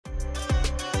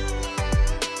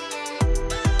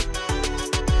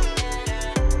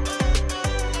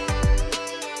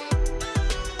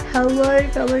Hello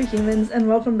fellow humans and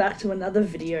welcome back to another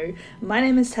video. My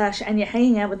name is Tash and you're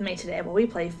hanging out with me today where we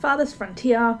play Farthest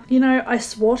Frontier. You know, I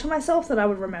swore to myself that I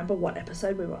would remember what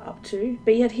episode we were up to,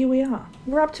 but yet here we are.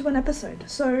 We're up to an episode.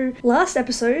 So last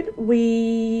episode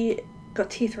we got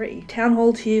tier 3, Town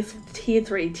Hall tier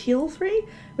 3, Teal 3?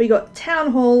 We got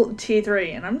Town Hall tier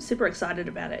 3 and I'm super excited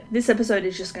about it. This episode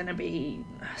is just going to be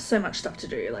so much stuff to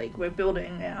do. Like we're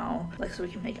building now, like so we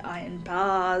can make iron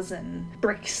bars and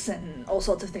bricks and all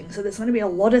sorts of things. So there's going to be a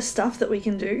lot of stuff that we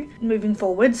can do moving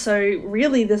forward. So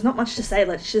really there's not much to say.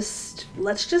 Let's just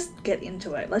get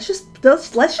into it. Let's just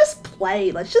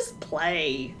play. Let's just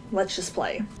play.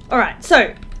 All right.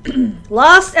 So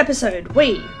last episode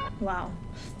wow.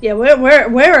 Yeah, we're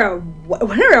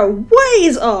a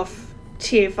ways off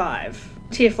tier 5,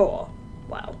 tier 4.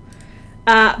 Wow.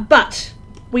 But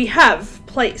we have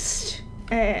placed.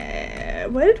 Where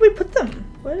did we put them?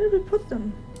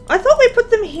 I thought we put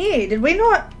them here. Did we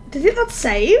not? Did it not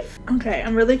save? Okay,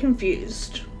 I'm really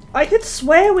confused. I could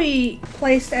swear we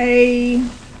placed a.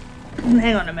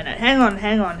 Hang on a minute. Hang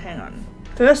on.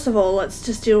 First of all, let's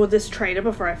just deal with this trader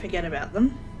before I forget about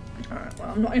them. All right. Well,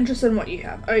 I'm not interested in what you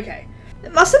have. Okay.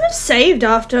 It mustn't have saved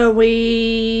after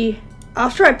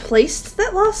I placed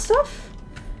that last stuff.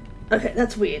 Okay,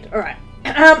 that's weird. Alright.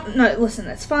 No, listen,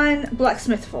 that's fine.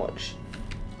 Blacksmith forge.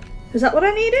 Is that what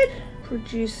I needed?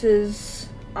 Produces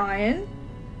iron.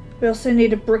 We also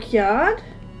need a brickyard.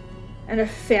 And a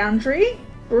foundry.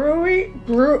 Brewery.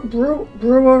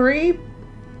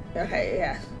 Okay,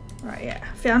 yeah. Alright, yeah.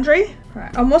 Foundry.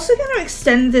 Alright, I'm also going to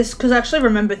extend this, because I actually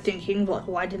remember thinking, like,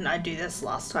 why didn't I do this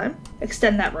last time?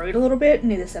 Extend that road a little bit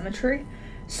near the cemetery.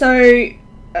 So,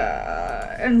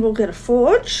 and we'll get a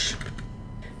forge.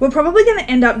 We're probably going to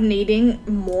end up needing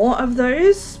more of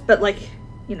those, but, like,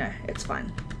 you know, it's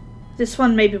fine. This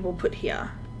one maybe we'll put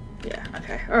here. Yeah,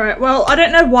 okay. Alright, well, I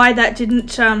don't know why that didn't,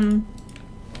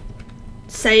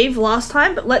 save last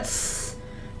time, but let's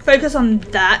focus on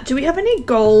that. Do we have any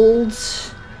gold?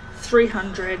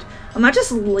 300. I might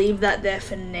just leave that there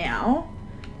for now.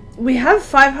 We have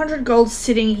 500 gold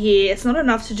sitting here. It's not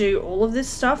enough to do all of this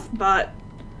stuff, but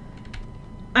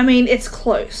I mean, it's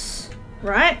close,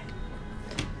 right?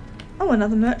 Oh,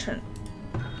 another merchant.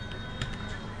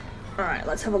 Alright,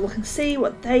 let's have a look and see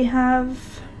what they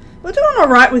have. We're doing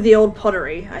alright with the old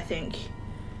pottery, I think.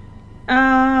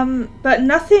 But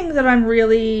nothing that I'm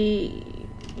really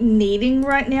needing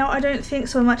right now, I don't think,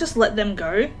 so I might just let them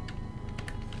go.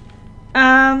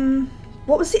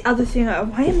 What was the other thing?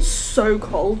 I am so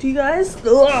cold, you guys.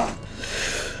 Ugh.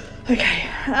 Okay.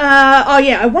 Oh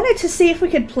yeah, I wanted to see if we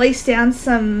could place down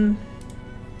some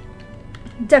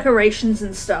decorations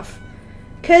and stuff.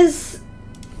 Because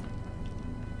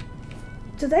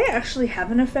do they actually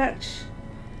have an effect?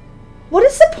 What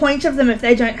is the point of them if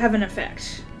they don't have an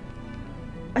effect?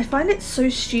 I find it so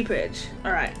stupid.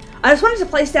 Alright. I just wanted to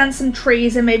place down some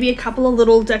trees and maybe a couple of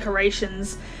little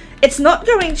decorations. It's not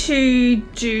going to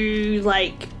do,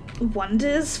 like,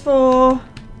 wonders for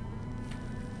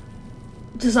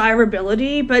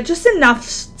desirability, but just enough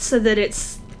so that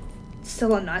it's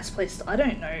still a nice place to, I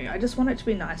don't know. I just want it to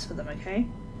be nice for them, okay?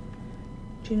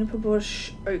 Juniper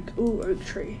bush, oak, ooh, oak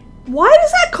tree. Why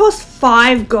does that cost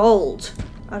 5 gold?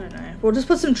 I don't know. We'll just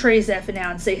put some trees there for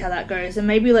now and see how that goes. And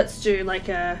maybe let's do, like,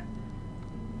 a...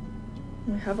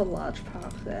 We have a large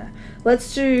park there.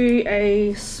 Let's do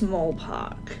a small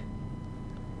park.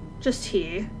 Just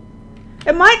here.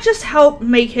 It might just help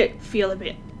make it feel a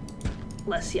bit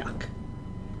less yuck.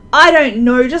 I don't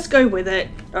know, just go with it.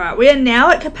 Alright, we are now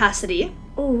at capacity.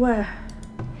 Oh, where?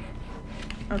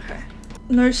 Okay.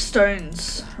 No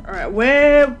stones. Alright,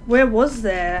 where was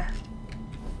there?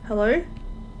 Hello?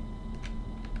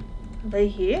 Are they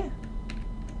here?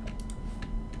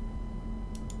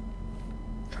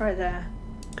 Try there.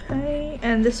 Okay,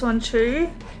 and this one too.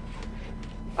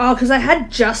 Oh, because I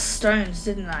had just stones,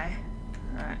 didn't I?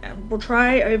 Alright, we'll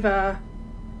try over...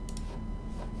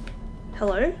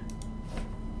 Hello?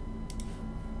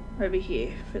 Over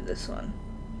here for this one.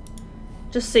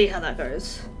 Just see how that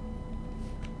goes.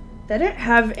 They don't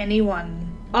have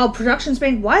anyone... Oh, production's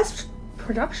being... Why is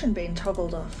production being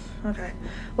toggled off? Okay,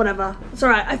 whatever. It's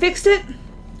alright, I fixed it.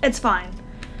 It's fine.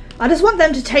 I just want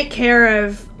them to take care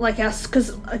of, like, us,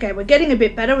 because, okay, we're getting a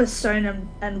bit better with stone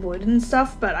and wood and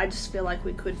stuff, but I just feel like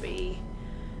we could be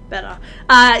better.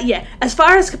 Yeah, as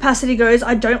far as capacity goes,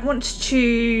 I don't want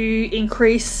to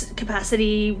increase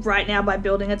capacity right now by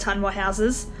building a ton more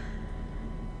houses.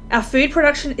 Our food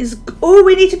production is... Oh,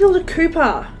 we need to build a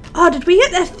Cooper. Oh, did we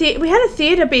get that? We had a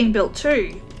theatre being built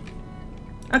too.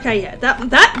 Okay, yeah,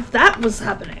 that was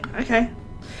happening. Okay.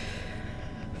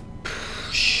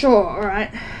 Sure,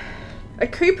 alright. A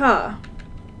Cooper.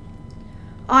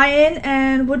 iron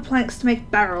and wood planks to make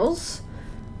barrels,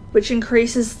 which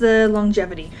increases the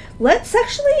longevity. Let's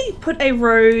actually put a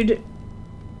road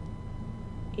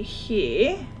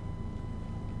here.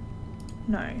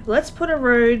 No, let's put a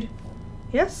road.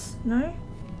 Yes? No?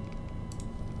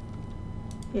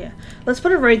 Yeah, let's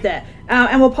put a road there.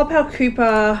 And we'll pop our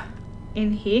Cooper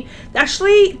in here.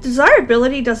 Actually,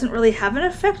 desirability doesn't really have an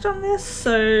effect on this,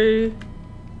 so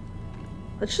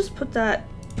let's just put that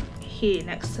here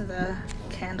next to the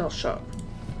candle shop.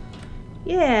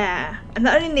 Yeah, and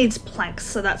that only needs planks,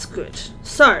 so that's good.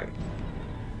 So,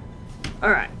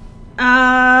 alright.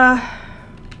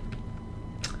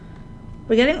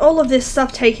 We're getting all of this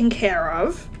stuff taken care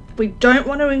of. We don't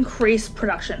want to increase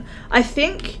production. I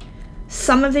think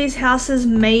some of these houses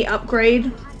may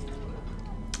upgrade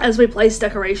as we place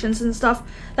decorations and stuff.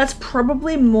 That's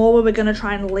probably more where we're going to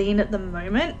try and lean at the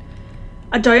moment.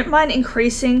 I don't mind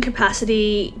increasing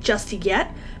capacity just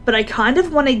yet, but I kind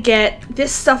of want to get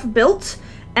this stuff built,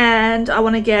 and I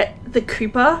want to get the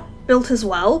Cooper built as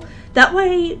well. That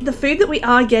way the food that we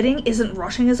are getting isn't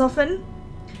rotting as often.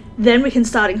 Then we can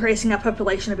start increasing our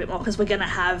population a bit more, because we're going to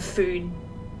have food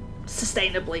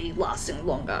sustainably lasting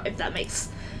longer, if that makes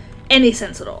any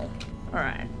sense at all.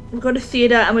 Alright, we've got a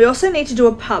theatre, and we also need to do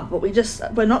a pub, but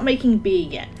we're not making beer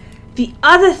yet. The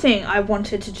other thing I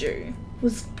wanted to do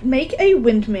was make a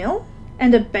windmill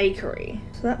and a bakery.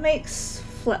 So that makes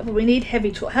flat, but we need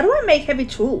heavy tools. How do I make heavy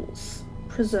tools?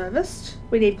 Preservist.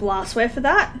 We need glassware for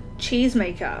that.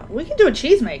 Cheesemaker. We can do a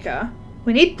cheesemaker.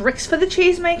 We need bricks for the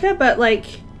cheesemaker, but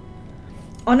like,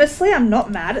 honestly, I'm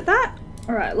not mad at that.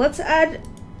 Alright, let's add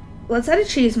a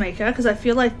cheesemaker, because I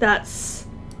feel like that's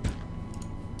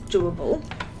doable.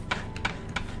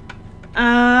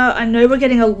 I know we're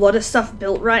getting a lot of stuff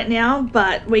built right now,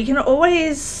 but we can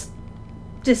always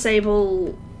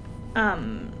disable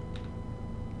low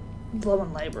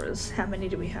on laborers. How many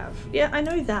do we have? Yeah, I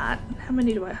know that. How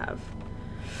many do I have?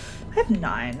 I have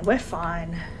 9. We're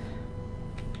fine.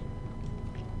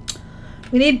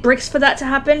 We need bricks for that to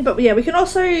happen, but yeah, we can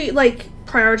also like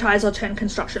prioritize or turn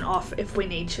construction off if we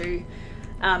need to,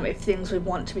 if things we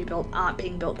want to be built aren't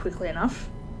being built quickly enough.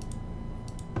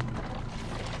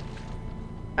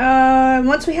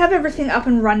 Once we have everything up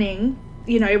and running,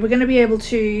 you know, we're going to be able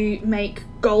to make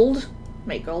gold.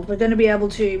 We're going to be able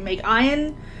to make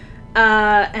iron,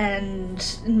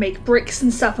 and make bricks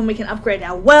and stuff, and we can upgrade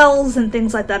our wells and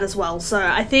things like that as well. So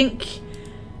I think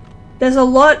there's a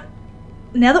lot.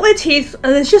 Now that we're tier,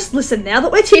 now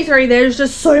that we're tier 3, there's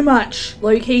just so much.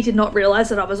 Low-key did not realize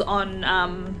that I was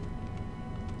on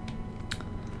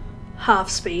half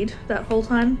speed that whole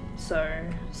time, so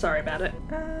sorry about it.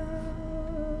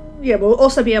 Yeah, we'll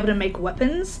also be able to make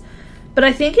weapons, but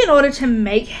I think in order to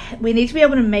make, we need to be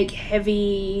able to make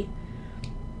heavy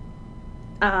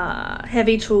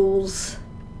tools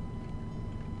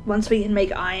once we can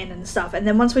make iron and stuff, and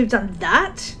then once we've done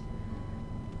that,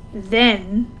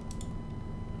 then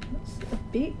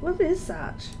what is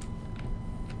that?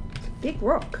 It's a big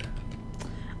rock.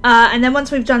 And then once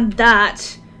we've done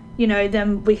that, you know,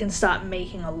 then we can start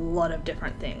making a lot of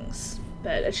different things.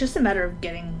 But it's just a matter of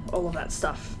getting all of that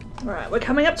stuff. Alright, we're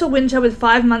coming up to winter with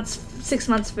 6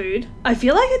 months food. I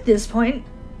feel like at this point,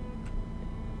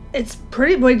 it's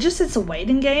a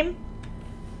waiting game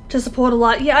to support a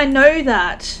lot. Yeah, I know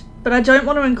that, but I don't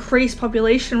want to increase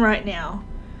population right now.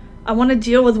 I want to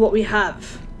deal with what we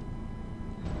have.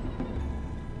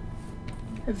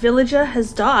 A villager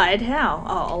has died. How?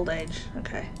 Oh, old age.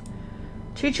 Okay.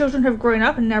 2 children have grown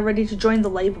up and now ready to join the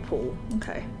labour pool.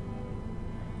 Okay.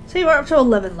 So you're up to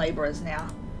 11 labourers now.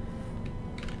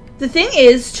 The thing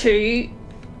is, too,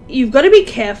 you've got to be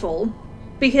careful,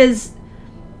 because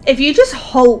if you just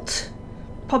halt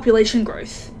population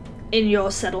growth in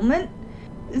your settlement,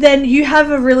 then you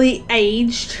have a really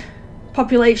aged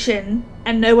population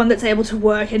and no one that's able to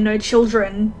work and no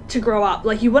children to grow up.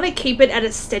 Like, you want to keep it at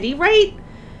a steady rate.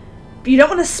 You don't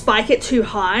want to spike it too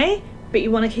high, but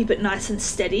you want to keep it nice and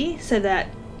steady so that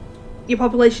your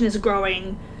population is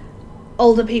growing,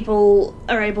 older people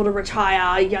are able to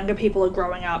retire, younger people are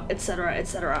growing up, etc.,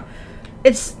 etc.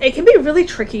 It can be really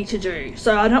tricky to do.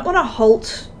 So I don't want to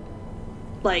halt,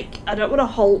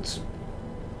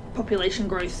 population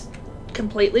growth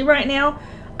completely right now.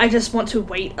 I just want to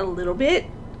wait a little bit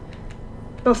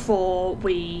before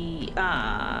we,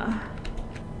 yeah,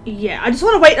 I just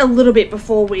want to wait a little bit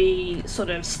before we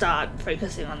sort of start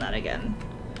focusing on that again.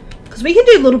 Because we can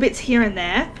do little bits here and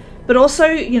there, but also,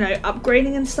 you know,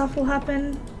 upgrading and stuff will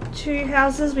happen to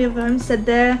houses. We have a homestead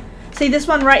there. See this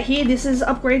one right here, this is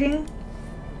upgrading.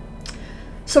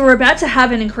 So we're about to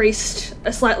have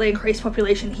a slightly increased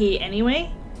population here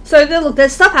anyway. So look,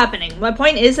 there's stuff happening. My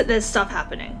point is that there's stuff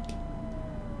happening.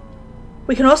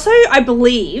 We can also, I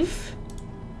believe,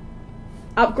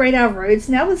 upgrade our roads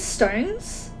now with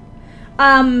stones.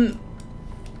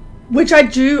 Which I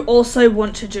do also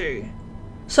want to do.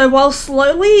 So while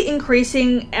slowly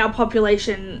increasing our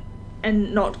population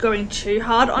and not going too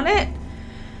hard on it.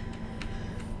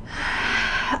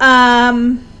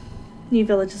 New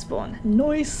village is born.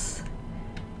 Nice.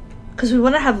 Because we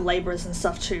want to have labourers and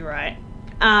stuff too, right?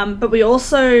 But we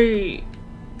also, we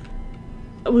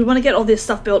want to get all this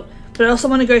stuff built, but I also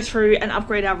want to go through and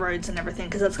upgrade our roads and everything,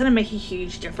 because that's going to make a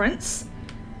huge difference.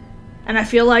 And I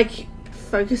feel like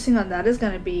focusing on that is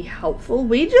going to be helpful.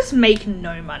 We just make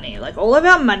no money. Like, all of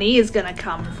our money is going to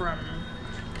come from...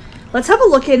 Let's have a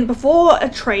look in, before a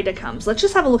trader comes, let's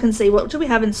just have a look and see what do we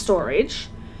have in storage.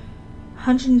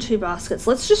 102 baskets.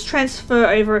 Let's just transfer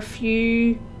over a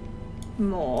few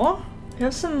more. We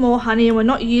have some more honey and we're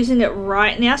not using it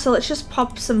right now, so let's just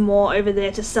pop some more over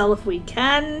there to sell if we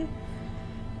can.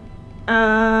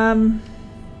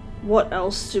 What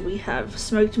else do we have?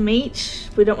 Smoked meat.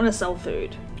 We don't want to sell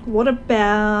food. What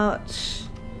about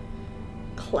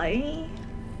clay?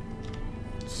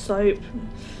 Soap?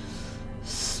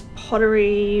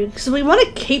 Pottery? So we want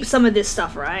to keep some of this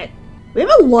stuff, right? We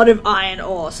have a lot of iron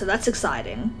ore, so that's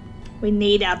exciting. We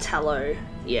need our tallow.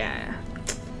 Yeah.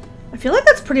 I feel like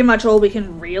that's pretty much all we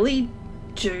can really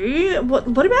do.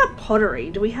 What about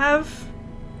pottery? Do we have...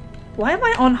 Why am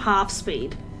I on half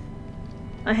speed?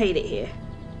 I hate it here.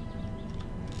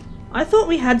 I thought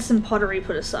we had some pottery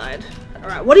put aside.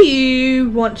 Alright, what do you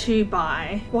want to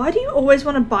buy? Why do you always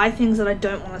want to buy things that I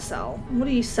don't want to sell? What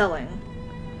are you selling?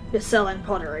 You're selling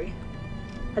pottery.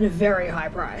 At a very high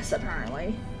price,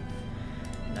 apparently.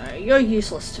 No, you're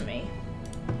useless to me.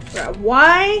 Right,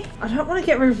 why? I don't want to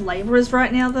get rid of labourers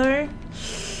right now, though.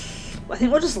 I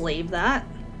think we'll just leave that.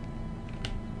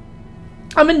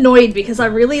 I'm annoyed because I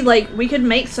really, like, we could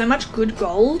make so much good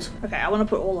gold. Okay, I want to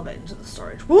put all of it into the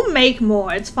storage. We'll make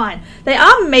more, it's fine. They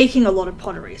are making a lot of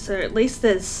pottery, so at least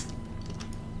there's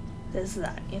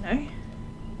that, you know?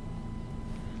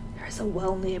 There is a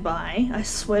well nearby, I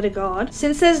swear to God.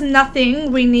 Since there's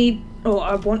nothing we need, or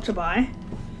I want to buy.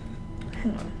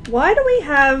 Hang on. Why do we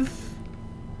have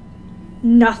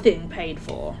nothing paid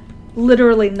for?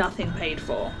 Literally nothing paid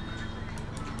for.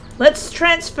 Let's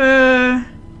transfer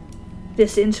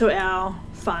this into our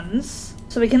funds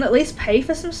so we can at least pay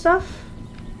for some stuff.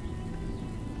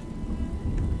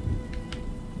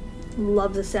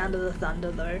 Love the sound of the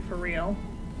thunder though, for real.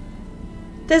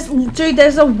 Dude,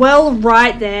 there's a well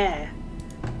right there.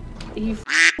 Are you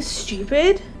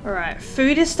stupid? Alright,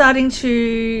 food is starting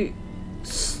to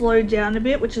slow down a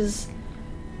bit, which is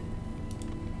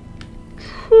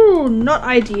not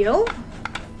ideal.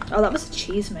 Oh, that was a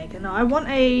cheese maker. No, I want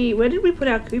a... Where did we put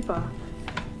our Cooper?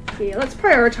 Yeah, let's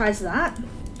prioritize that.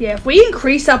 Yeah, if we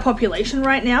increase our population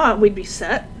right now, we'd be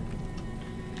set.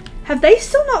 Have they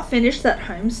still not finished that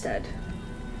homestead?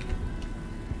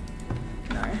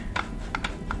 No.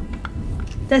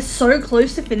 They're so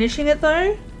close to finishing it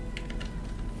though.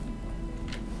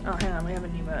 Oh, hang on, we have a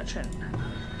new merchant.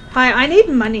 Hi, I need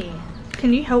money.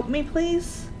 Can you help me,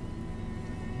 please?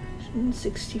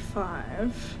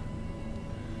 165.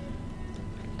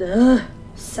 Duh.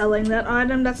 Selling that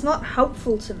item, that's not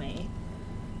helpful to me.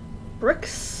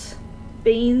 Bricks,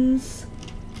 beans,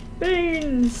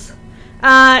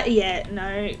 yeah,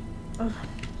 no. Ugh.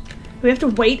 We have to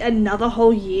wait another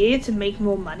whole year to make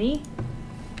more money.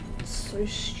 It's so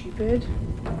stupid.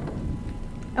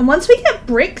 And once we get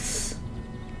bricks,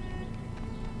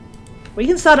 we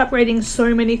can start upgrading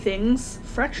so many things.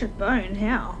 Fractured bone,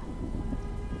 how?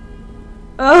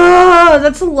 Oh,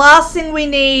 that's the last thing we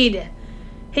need.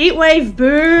 Heatwave,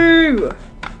 boo!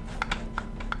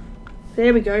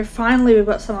 There we go. Finally, we've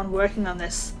got someone working on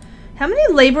this. How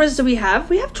many labourers do we have?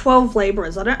 We have 12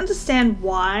 labourers. I don't understand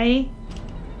why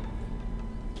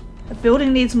the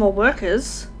building needs more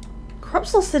workers.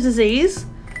 Crops lost to disease.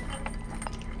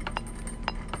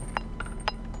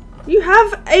 You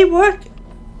have a work...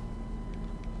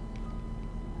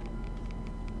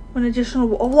 An additional...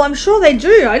 Well, I'm sure they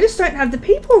do. I just don't have the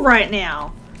people right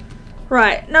now.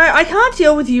 Right, no, I can't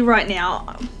deal with you right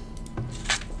now.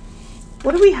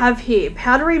 What do we have here?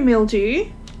 Powdery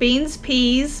mildew, beans,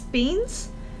 peas,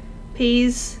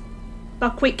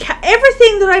 buckwheat,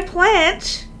 everything that I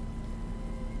plant.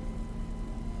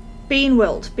 Bean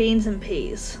wilt, beans and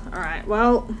peas. Alright,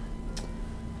 well,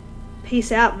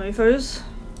 peace out, mofos.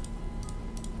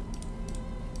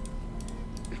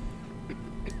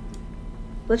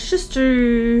 Let's just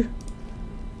do...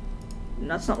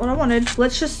 That's not what I wanted.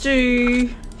 Let's just do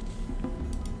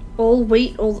all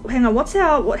wheat, all... Hang on, what's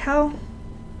our... how...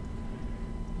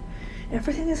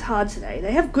 Everything is hard today.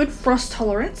 They have good frost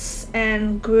tolerance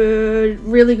and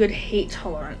really good heat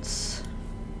tolerance.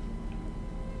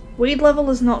 Weed level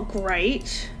is not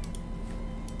great.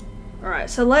 Alright,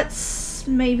 so let's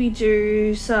maybe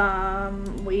do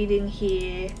some weeding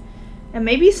here. And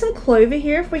maybe some clover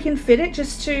here if we can fit it,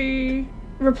 just to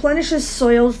replenishes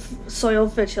soil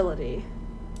fertility.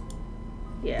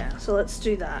 Yeah, so let's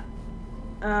do that.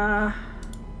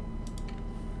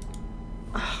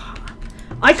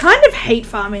 I kind of hate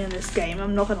farming in this game,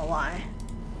 I'm not gonna lie.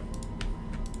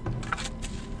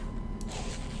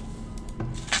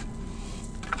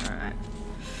 Alright.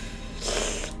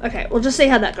 Okay, we'll just see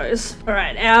how that goes.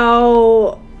 Alright,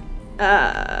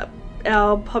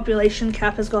 our population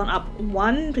cap has gone up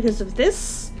 1 because of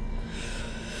this.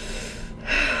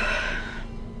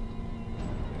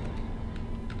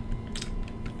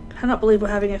 Cannot believe we're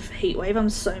having a heat wave,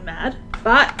 I'm so mad.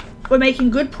 But we're making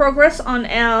good progress on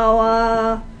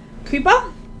our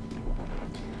Cooper.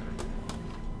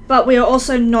 But we are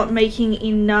also not making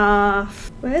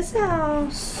enough. Where's our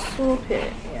saw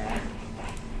pit? Yeah.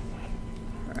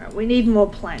 Alright, we need more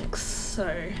planks,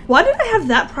 so. Why did I have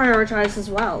that prioritized as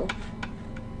well?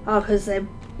 Oh, because they're,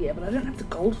 yeah, but I don't have the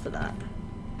gold for that.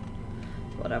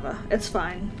 Whatever, it's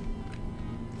fine.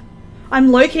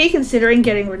 I'm low-key considering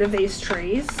getting rid of these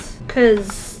trees,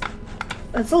 because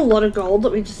that's a lot of gold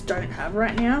that we just don't have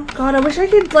right now. God, I wish I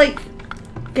could, like,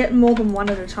 get more than one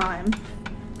at a time.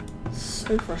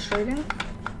 So frustrating.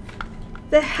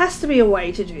 There has to be a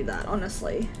way to do that,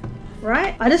 honestly.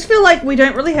 Right? I just feel like we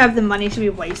don't really have the money to be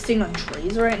wasting on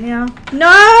trees right now.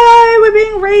 No! We're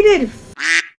being raided!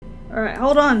 Alright,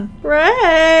 hold on.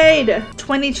 Raid!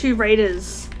 22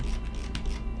 raiders.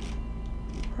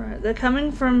 Alright, they're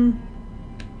coming from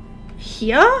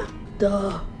here?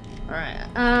 Duh.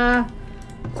 Alright,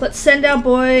 let's send our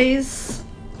boys.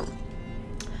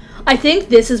 I think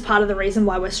this is part of the reason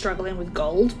why we're struggling with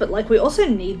gold, but like we also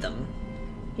need them,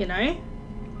 you know?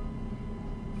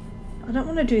 I don't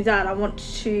want to do that. I want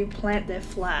to plant their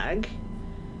flag.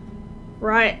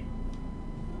 Right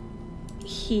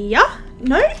here?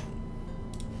 No?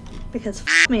 Because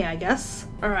f me, I guess.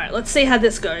 Alright, let's see how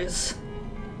this goes.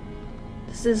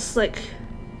 This is like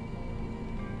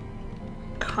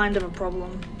kind of a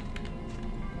problem.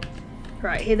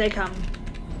 Right, here they come.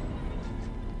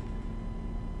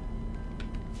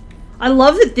 I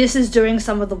love that this is doing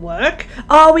some of the work.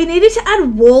 Oh, we needed to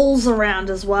add walls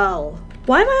around as well.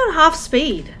 Why am I on half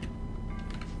speed?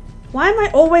 Why am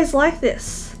I always like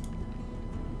this?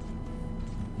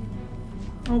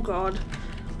 Oh god.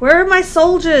 Where are my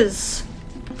soldiers?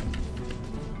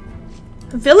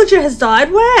 A villager has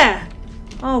died? Where?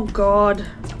 Oh god.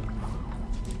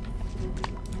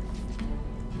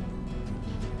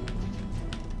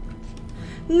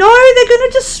 No, they're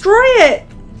gonna destroy it!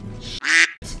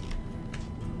 Shit.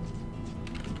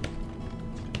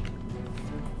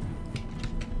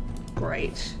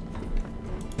 Great.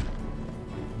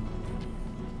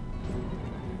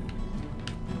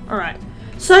 Alright,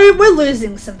 so we're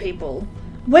losing some people.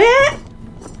 Where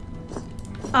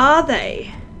are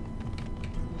they?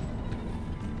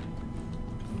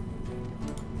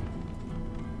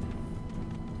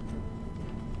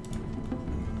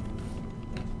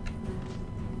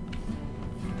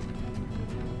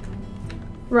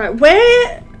 Right,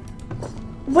 where,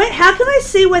 how can I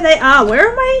see where they are?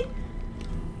 Where am I?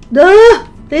 Duh!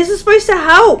 These are supposed to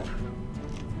help.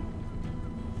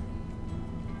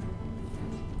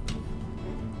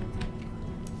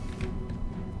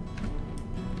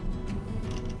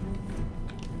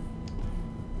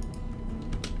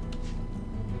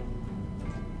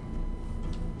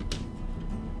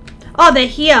 Oh, they're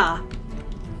here.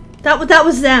 That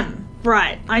was them.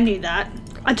 Right, I knew that.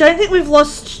 I don't think we've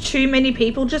lost too many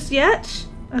people just yet.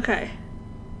 Okay.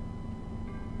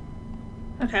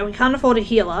 Okay, we can't afford a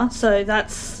healer, so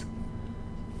that's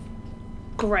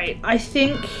great. I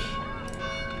think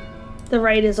the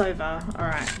raid is over.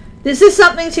 Alright. This is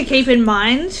something to keep in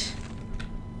mind.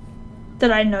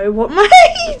 That I know what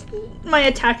my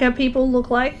attacker people look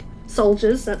like.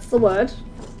 Soldiers, that's the word.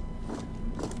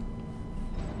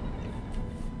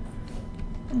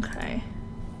 Okay.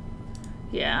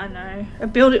 Yeah, I know. A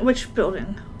building, which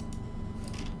building?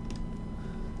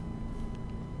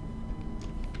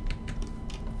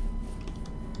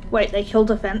 Wait, they killed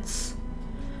a fence?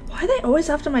 Why are they always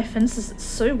after my fences? It's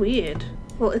so weird.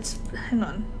 Well, it's, hang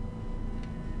on.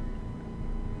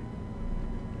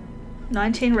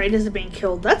 19 raiders are being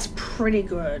killed. That's pretty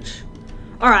good.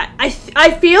 Alright, I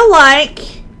feel like...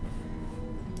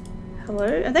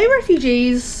 Hello? Are they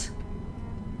refugees?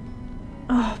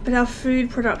 Oh, but our food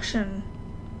production...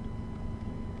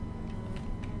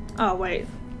 Oh, wait.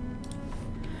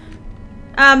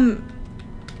 I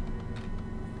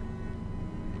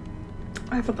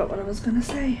forgot what I was gonna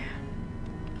say.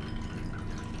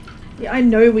 Yeah, I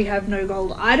know we have no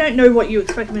gold. I don't know what you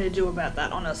expect me to do about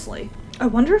that, honestly. I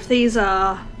wonder if these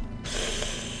are...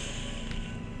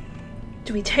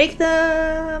 Do we take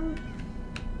them?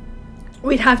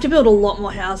 We'd have to build a lot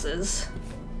more houses.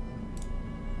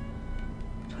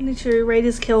 22,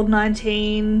 raiders killed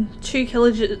 19, 2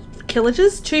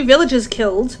 villagers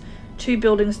killed, 2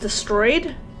 buildings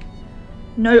destroyed,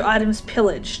 no items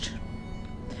pillaged.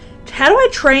 How do I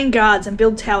train guards and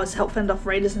build towers to help fend off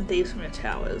raiders and thieves from your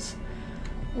towers?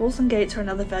 Walls and gates are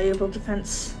another valuable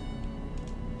defense.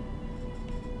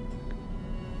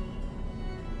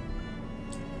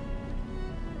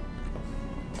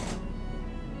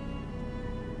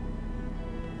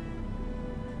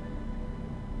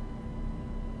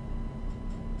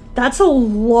 That's a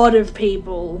lot of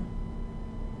people.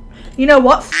 You know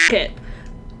what? F it.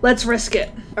 Let's risk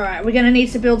it. Alright, we're gonna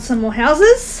need to build some more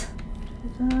houses.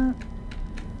 I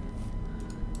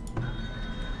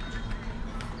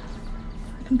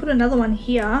can put another one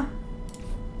here.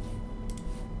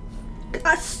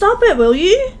 Stop it, will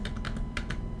you?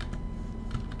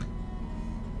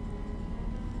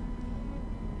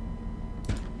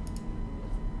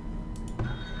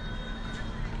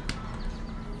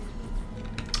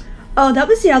 Oh, that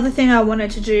was the other thing I wanted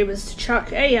to do, was to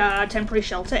chuck a temporary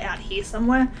shelter out here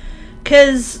somewhere.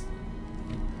 Because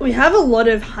we have a lot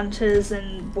of hunters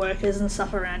and workers and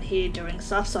stuff around here doing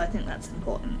stuff, so I think that's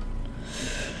important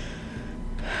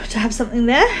to have something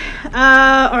there.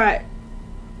 Alright.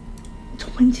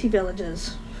 20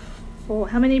 villagers. 4.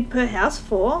 How many per house?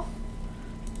 4?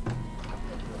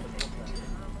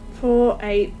 4,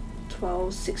 8,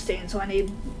 12, 16. So I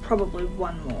need probably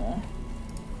one more.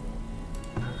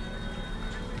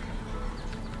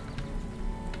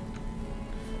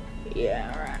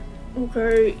 Yeah, alright. We'll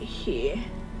go here.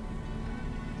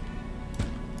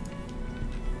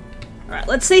 Alright,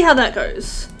 let's see how that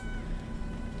goes.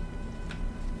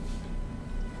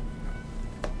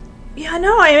 Yeah, I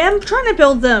know, I am trying to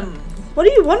build them. What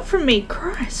do you want from me?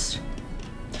 Christ.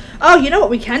 Oh, you know what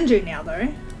we can do now,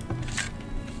 though?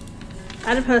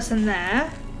 Add a person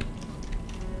there.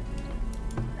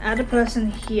 Add a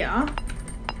person here. How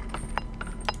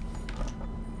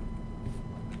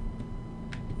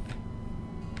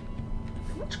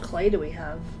much clay do we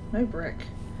have? No brick.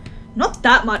 Not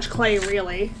that much clay,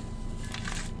 really.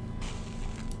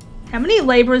 How many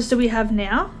laborers do we have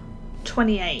now?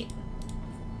 28.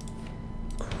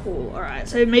 Cool, alright.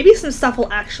 So maybe some stuff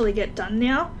will actually get done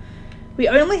now. We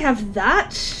only have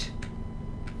that.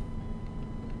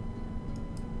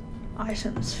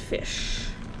 Items, fish.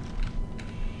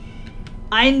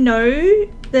 I know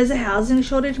there's a housing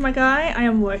shortage, my guy. I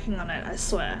am working on it, I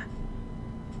swear.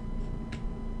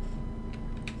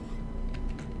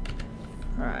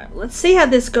 Alright, let's see how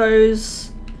this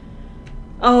goes.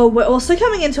 Oh, we're also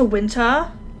coming into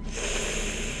winter.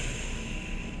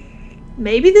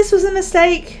 Maybe this was a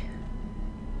mistake.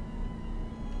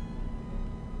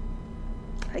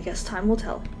 I guess time will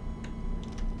tell.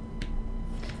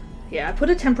 Yeah, I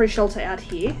put a temporary shelter out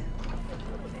here.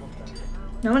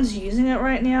 No one's using it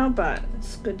right now, but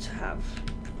it's good to have.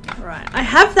 Right, I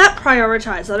have that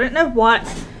prioritized. I don't know why.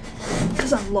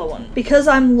 Because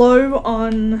I'm low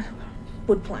on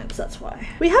wood planks, that's why.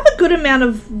 We have a good amount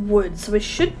of wood, so we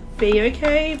should be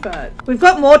okay, but we've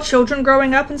got more children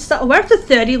growing up and stuff. We're up to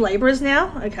 30 laborers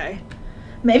now. Okay.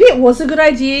 Maybe it was a good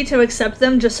idea to accept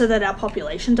them just so that our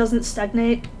population doesn't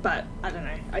stagnate, but I don't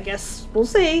know. I guess we'll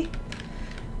see.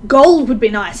 Gold would be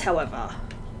nice, however.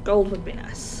 Gold would be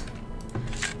nice.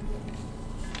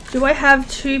 Do I have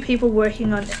 2 people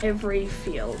working on every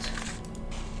field?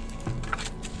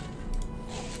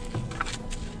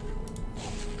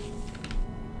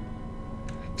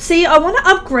 See, I want to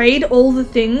upgrade all the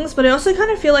things, but I also kind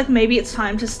of feel like maybe it's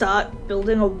time to start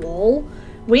building a wall.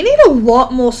 We need a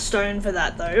lot more stone for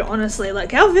that, though, honestly.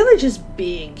 Like, our village is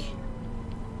big.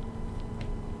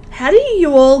 How do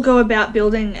you all go about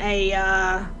building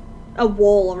a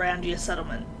wall around your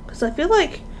settlement? Because I feel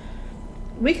like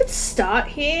we could start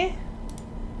here.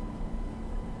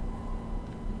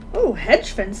 Oh,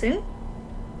 hedge fencing.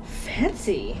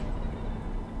 Fancy.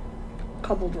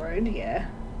 Cobbled road, yeah.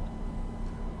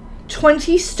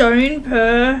 20 stone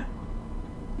per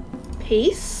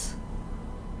piece.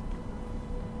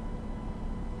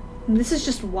 And this is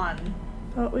just one.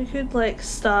 But we could, like,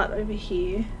 start over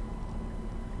here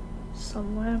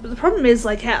somewhere. But the problem is,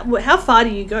 like, how far do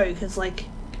you go? Because, like,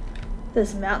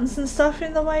 there's mountains and stuff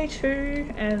in the way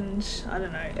too. And I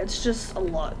don't know. It's just a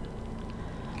lot.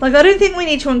 Like, I don't think we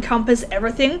need to encompass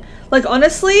everything. Like,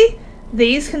 honestly,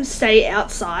 these can stay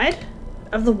outside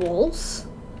of the walls.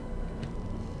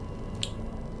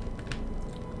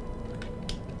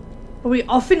 But we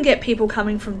often get people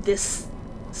coming from this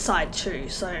side too,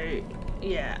 so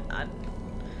yeah, I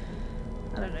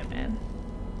don't know, man.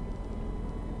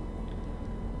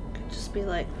 Could just be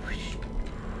like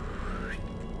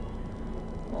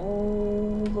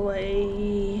all the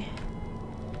way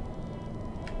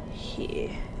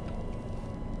here.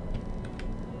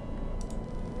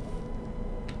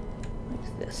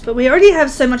 Like this. But we already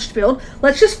have so much to build.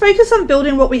 Let's just focus on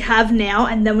building what we have now,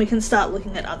 and then we can start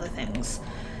looking at other things.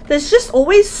 There's just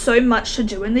always so much to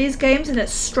do in these games, and it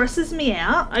stresses me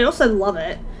out. I also love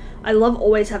it. I love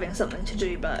always having something to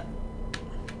do, but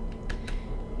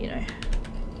you know,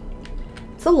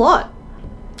 it's a lot.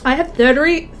 I have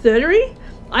 30?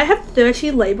 I have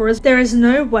 30 laborers. There is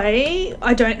no way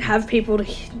I don't have people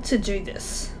to do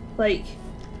this. Like,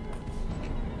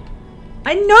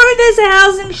 I know there's a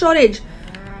housing shortage.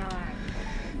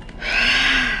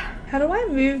 How do I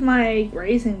move my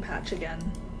grazing patch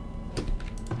again?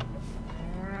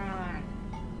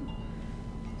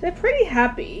 They're pretty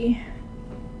happy.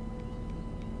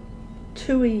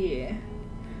 2 a year.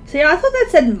 See, I thought that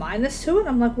said -2, and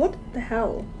I'm like, what the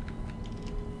hell?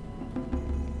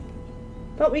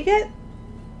 But we get...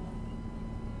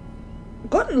 I've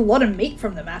gotten a lot of meat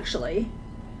from them, actually.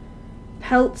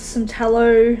 Pelts, some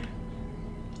tallow,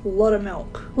 a lot of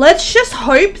milk. Let's just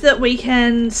hope that we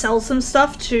can sell some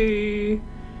stuff to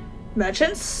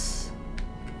merchants.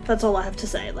 That's all I have to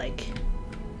say, like...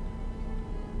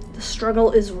 The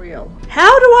struggle is real.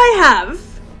 How do I have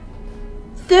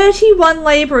 31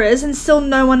 laborers and still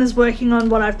no one is working on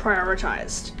what I've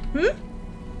prioritized?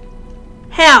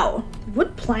 How?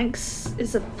 Wood planks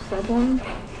is a problem.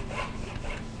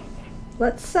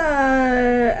 Let's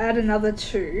add another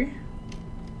 2.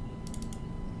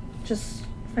 Just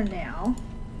for now.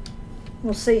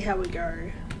 We'll see how we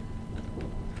go.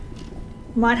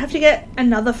 Might have to get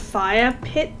another fire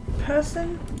pit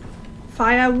person.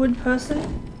 Firewood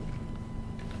person.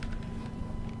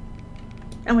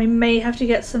 And we may have to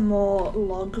get some more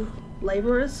log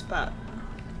laborers, but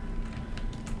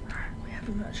we have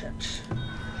a merchant.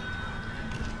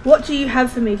 What do you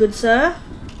have for me, good sir?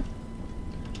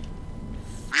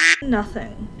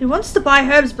 Nothing. He wants to buy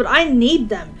herbs, but I need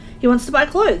them. He wants to buy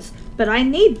clothes, but I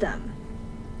need them.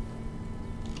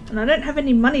 And I don't have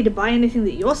any money to buy anything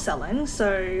that you're selling,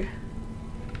 so...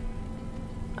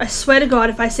 I swear to God,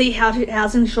 if I see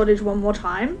housing shortage one more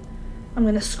time, I'm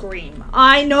gonna scream.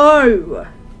 I know!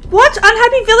 What?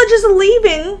 Unhappy villagers are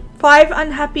leaving! 5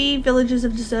 unhappy villagers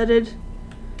have deserted.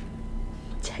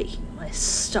 Taking my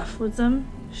stuff with them.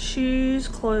 Shoes,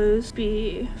 clothes,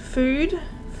 beer, food.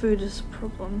 Food is a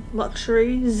problem.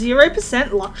 Luxury.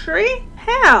 0% luxury?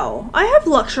 How? I have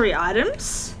luxury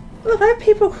items. Look, I have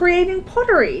people creating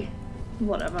pottery.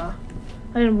 Whatever.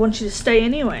 I didn't want you to stay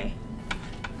anyway.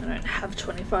 I don't have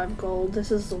 25 gold.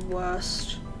 This is the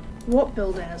worst. What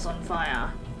building is on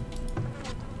fire?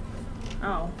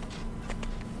 Oh.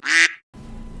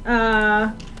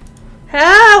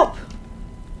 Help!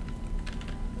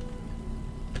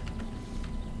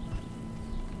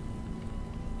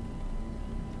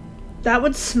 That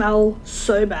would smell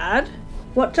so bad.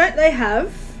 What don't they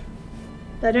have?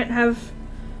 They don't have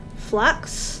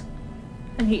flax?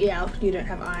 And yeah, you don't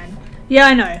have iron. Yeah,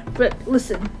 I know, but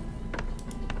listen.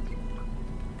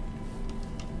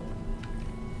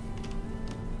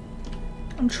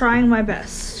 I'm trying my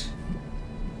best.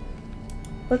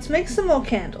 Let's make some more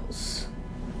candles.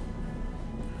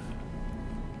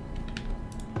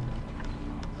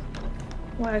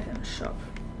 Wagon shop.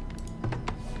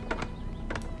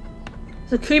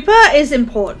 The Cooper is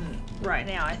important right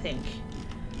now, I think.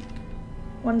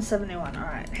 171,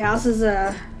 alright. Houses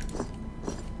are...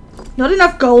 Not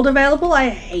enough gold available? I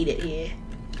hate it here.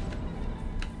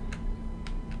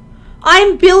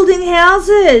 I'm building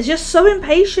houses! You're so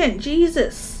impatient,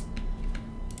 Jesus.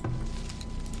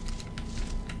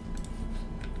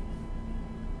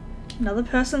 Another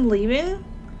person leaving?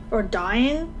 Or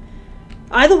dying?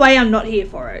 Either way, I'm not here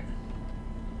for it.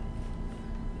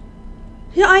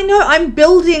 Yeah, I know, I'm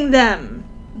building them.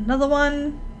 Another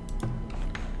one.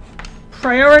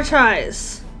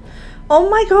 Prioritize. Oh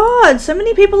my god, so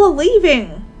many people are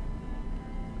leaving.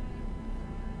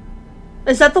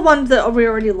 Is that the one that we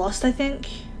already lost, I think?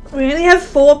 We only have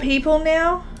 4 people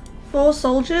now. 4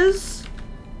 soldiers.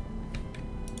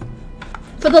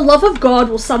 For the love of God,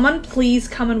 will someone please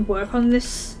come and work on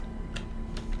this?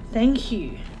 Thank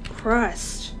you.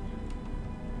 Christ.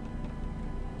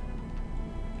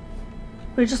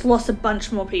 We just lost a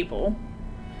bunch more people.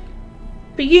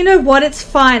 But you know what? It's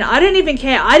fine. I don't even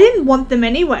care. I didn't want them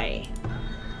anyway.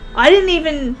 I didn't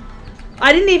even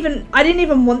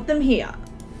want them here.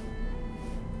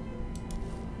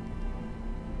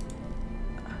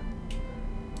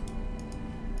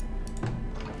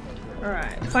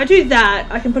 Alright, if I do that,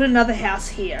 I can put another house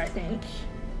here, I think.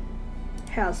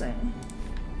 Housing.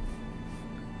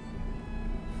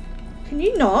 Can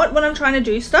you not when I'm trying to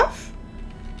do stuff?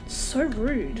 It's so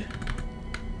rude.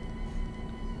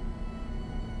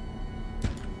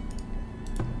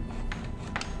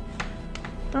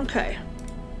 Okay.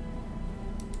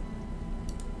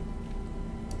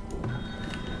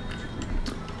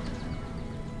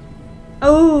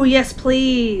 Oh, yes,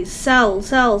 please. Sell,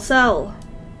 sell, sell.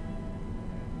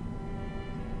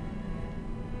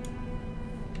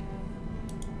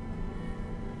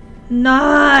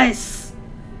 Nice.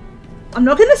 I'm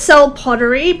not going to sell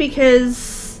pottery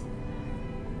because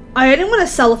I only want to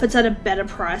sell if it's at a better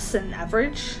price than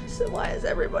average. So why is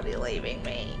everybody leaving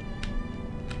me?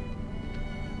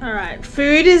 Alright,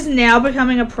 food is now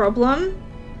becoming a problem.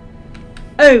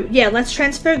 Oh, yeah, let's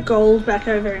transfer gold back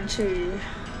over into...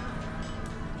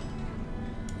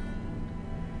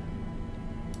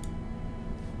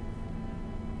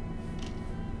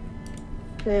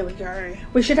 There we go.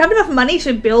 We should have enough money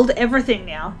to build everything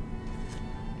now.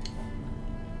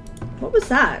 What was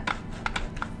that?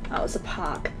 Oh, it was a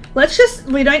park. Let's just...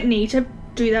 We don't need to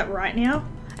do that right now.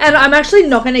 And I'm actually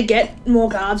not going to get more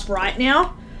guards right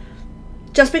now.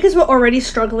 Just because we're already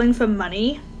struggling for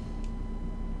money.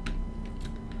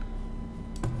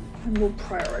 And we'll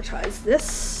prioritize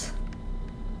this.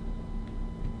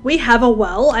 We have a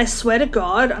well. I swear to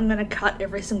God, I'm going to cut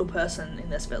every single person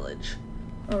in this village.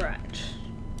 Alright.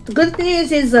 The good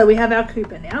news is though, we have our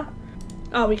Cooper now.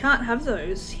 Oh, we can't have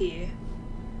those here.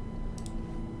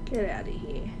 Get out of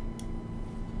here.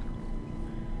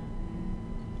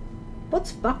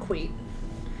 What's buckwheat?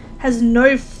 Has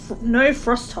no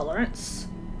frost tolerance.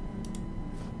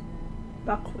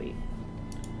 Buckwheat.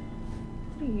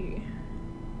 What are you?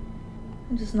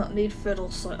 It does not need fertile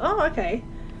soil. Oh, okay.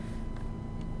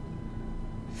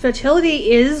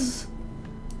 Fertility is...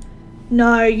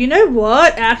 No, you know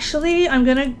what? Actually, I'm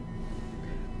gonna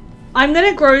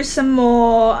grow some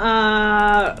more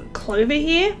clover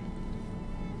here.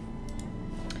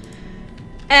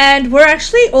 And we're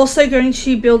actually also going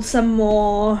to build some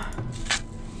more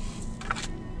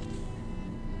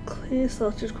clear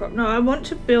selected crop. No, I want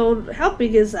to build... How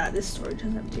big is that? This storage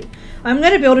is empty. I'm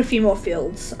going to build a few more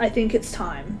fields. I think it's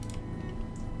time.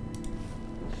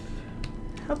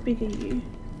 How big are you?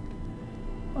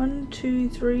 1, 2,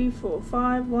 3, 4,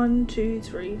 5. 1, 2,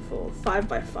 3, 4. 5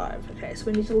 by 5. Okay, so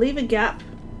we need to leave a gap.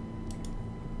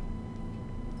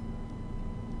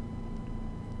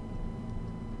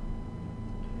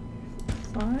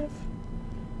 Five.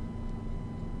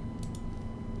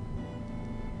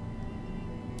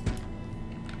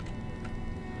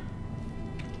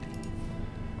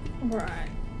 Right.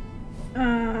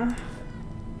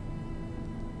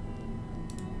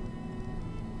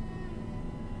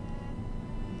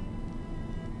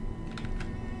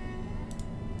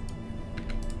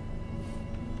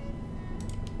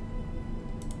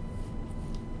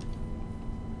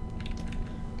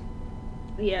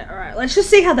 Yeah, alright. Let's just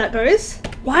see how that goes.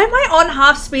 Why am I on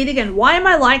half speed again? Why am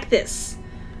I like this?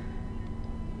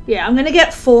 Yeah, I'm gonna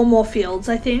get 4 more fields,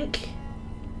 I think.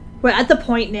 We're at the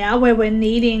point now where we're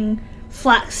needing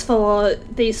flax for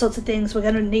these sorts of things. We're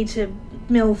gonna need to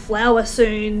mill flour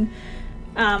soon.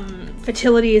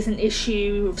 Fertility is an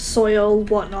issue of soil,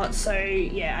 whatnot. So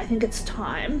yeah, I think it's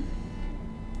time.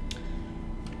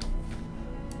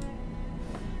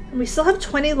 And we still have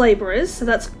 20 laborers, so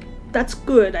that's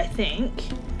good, I think.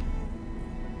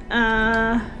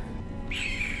 And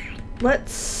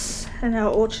our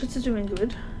orchards are doing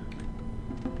good.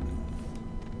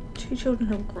 2 children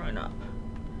have grown up.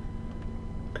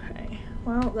 Okay,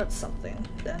 well, that's something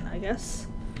then, I guess.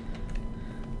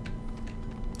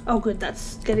 Oh good,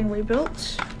 that's getting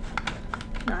rebuilt.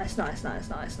 Nice, nice, nice,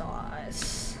 nice,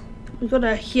 nice. We've got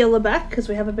a healer back because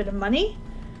we have a bit of money.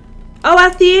 Oh,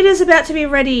 our theatre's about to be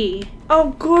ready.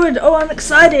 Oh, good. Oh, I'm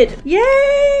excited.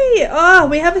 Yay! Oh,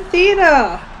 we have a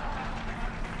theatre.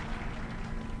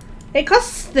 It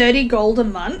costs 30 gold a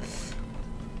month,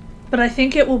 but I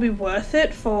think it will be worth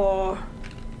it for...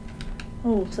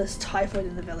 Oh, there's typhoid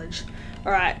in the village.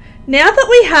 All right. Now that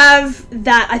we have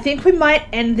that, I think we might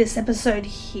end this episode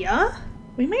here.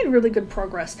 We made really good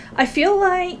progress. I feel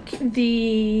like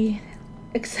the...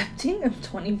 accepting of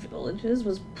 20 villages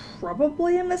was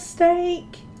probably a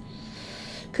mistake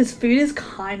because food is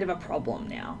kind of a problem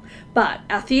now, but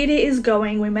our theatre is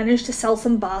going. We managed to sell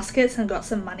some baskets and got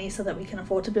some money so that we can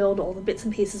afford to build all the bits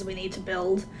and pieces we need to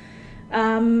build.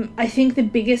 I think the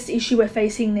biggest issue we're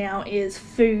facing now is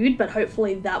food, but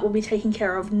hopefully that will be taken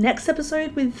care of next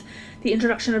episode with the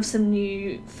introduction of some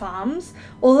new farms.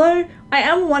 Although I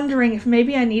am wondering if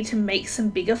maybe I need to make some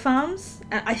bigger farms.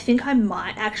 I think I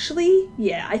might actually.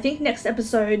 Yeah, I think next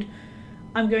episode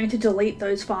I'm going to delete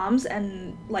those farms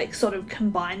and like sort of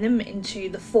combine them into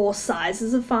the 4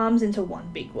 sizes of farms into one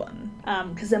big one.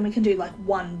 Because then we can do like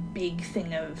one big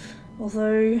thing of,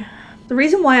 although the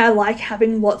reason why I like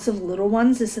having lots of little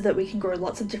ones is so that we can grow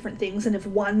lots of different things, and if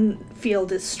one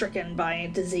field is stricken by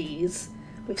disease,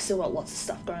 we've still got lots of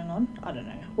stuff going on. I don't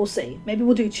know. We'll see. Maybe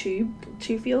we'll do two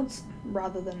fields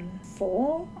rather than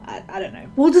 4. I don't know.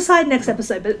 We'll decide next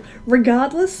episode, but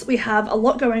regardless, we have a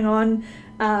lot going on.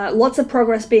 Lots of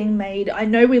progress being made. I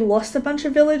know we lost a bunch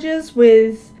of villages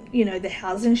with, you know, the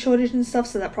housing shortage and stuff,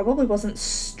 so that probably wasn't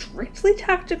strictly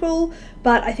tactical,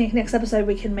 but I think next episode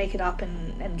we can make it up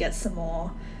and get some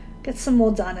more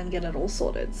done and get it all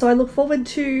sorted. So I look forward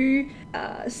to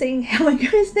seeing how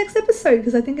it goes next episode,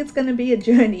 because I think it's going to be a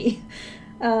journey.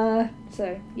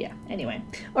 So yeah, anyway.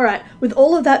 Alright, with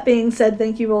all of that being said,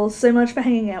 thank you all so much for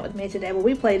hanging out with me today while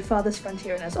we played Farthest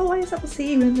Frontier, and as always, I will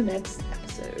see you in the next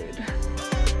episode.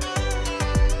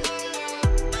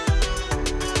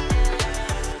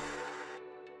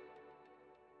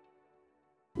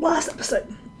 Last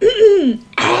episode.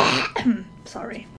 Sorry.